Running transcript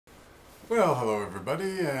Well, hello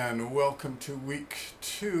everybody, and welcome to week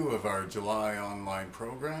 2 of our July online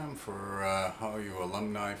program for all you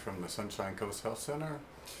alumni from the Sunshine Coast Health Center.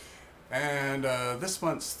 And this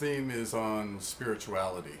month's theme is on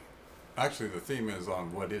spirituality. Actually, the theme is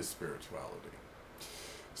on what is spirituality.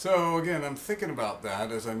 So again, I'm thinking about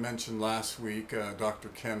that. As I mentioned last week, Dr.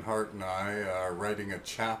 Ken Hart and I are writing a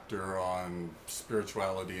chapter on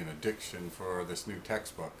spirituality and addiction for this new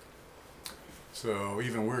textbook. So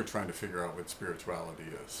even we're trying to figure out what spirituality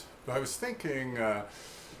is. But I was thinking,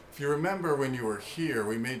 if you remember when you were here,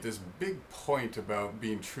 we made this big point about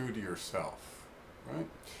being true to yourself, right?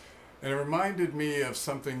 And it reminded me of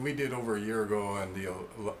something we did over a year ago in the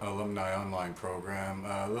Alumni Online program,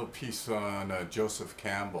 a little piece on Joseph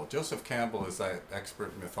Campbell. Joseph Campbell is that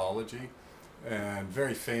expert in mythology, and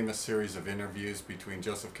very famous series of interviews between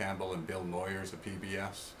Joseph Campbell and Bill Moyers of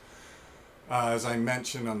PBS. As I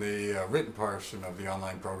mentioned on the written portion of the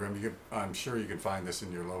online program, I'm sure you can find this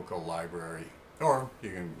in your local library, or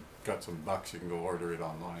got some bucks, you can go order it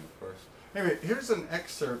online, of course. Anyway, here's an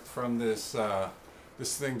excerpt from this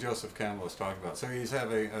this thing Joseph Campbell is talking about. So he's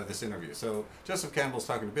having this interview. So Joseph Campbell's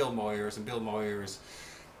talking to Bill Moyers, and Bill Moyers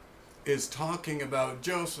is talking about,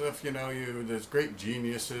 Joseph, you know, there's great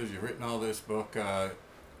geniuses, you've written all this book,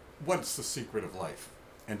 what's the secret of life?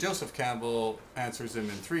 And Joseph Campbell answers him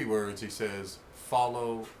in 3 words. He says,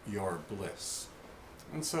 follow your bliss.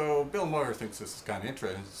 And so Bill Moyer thinks this is kind of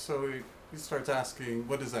interesting. So he starts asking,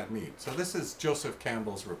 what does that mean? So this is Joseph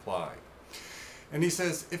Campbell's reply. And he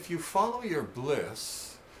says, if you follow your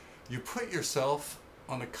bliss, you put yourself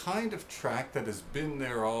on a kind of track that has been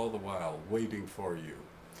there all the while, waiting for you.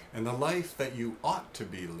 And the life that you ought to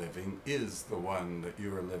be living is the one that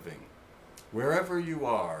you are living. Wherever you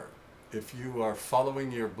are, if you are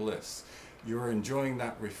following your bliss, you're enjoying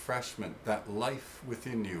that refreshment, that life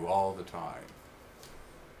within you all the time.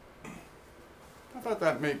 I thought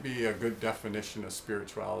that might be a good definition of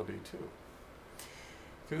spirituality too.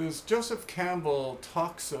 Because Joseph Campbell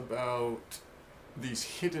talks about these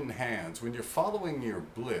hidden hands. When you're following your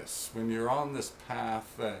bliss, when you're on this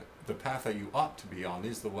path, the path that you ought to be on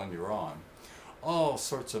is the one you're on, all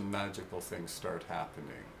sorts of magical things start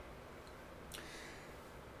happening.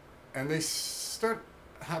 And they start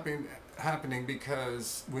happening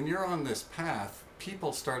because when you're on this path,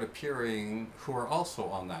 people start appearing who are also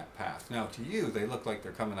on that path. Now to you, they look like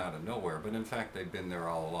they're coming out of nowhere, but in fact they've been there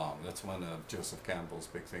all along. That's one of Joseph Campbell's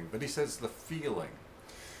big things. But he says the feeling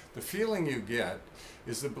you get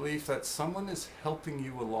is the belief that someone is helping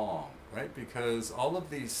you along, right? Because all of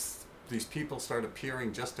these people start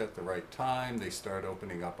appearing just at the right time. They start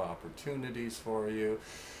opening up opportunities for you.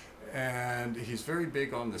 And he's very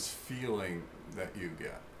big on this feeling that you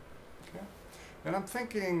get. Okay? And I'm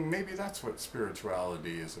thinking maybe that's what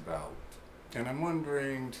spirituality is about. And I'm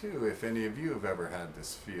wondering too if any of you have ever had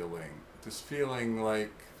this feeling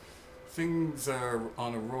like things are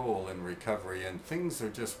on a roll in recovery and things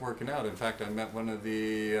are just working out. In fact, I met one of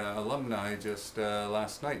the alumni just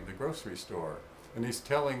last night in the grocery store, and he's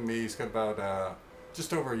telling me he's got about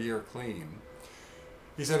just over a year clean.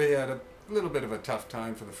 He said he had a little bit of a tough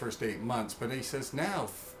time for the first 8 months, but he says now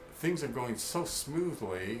things are going so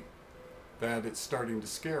smoothly that it's starting to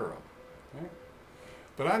scare him. Right?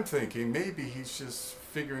 But I'm thinking maybe he's just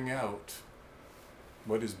figuring out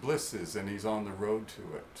what his bliss is, and he's on the road to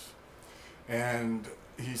it. And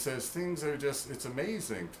he says things are just, it's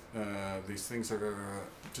amazing. These things are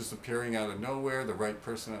just appearing out of nowhere, the right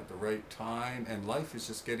person at the right time, and life is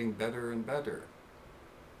just getting better and better.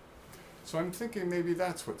 So I'm thinking maybe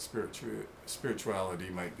that's what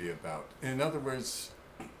spirituality might be about. In other words,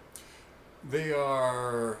 they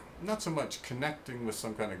are not so much connecting with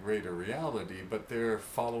some kind of greater reality, but they're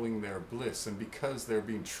following their bliss. And because they're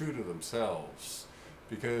being true to themselves,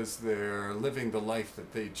 because they're living the life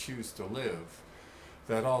that they choose to live,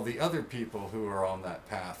 that all the other people who are on that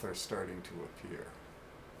path are starting to appear.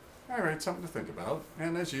 All right, something to think about.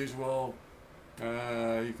 And as usual,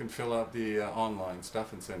 you can fill out the online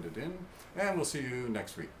stuff and send it in, and we'll see you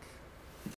next week.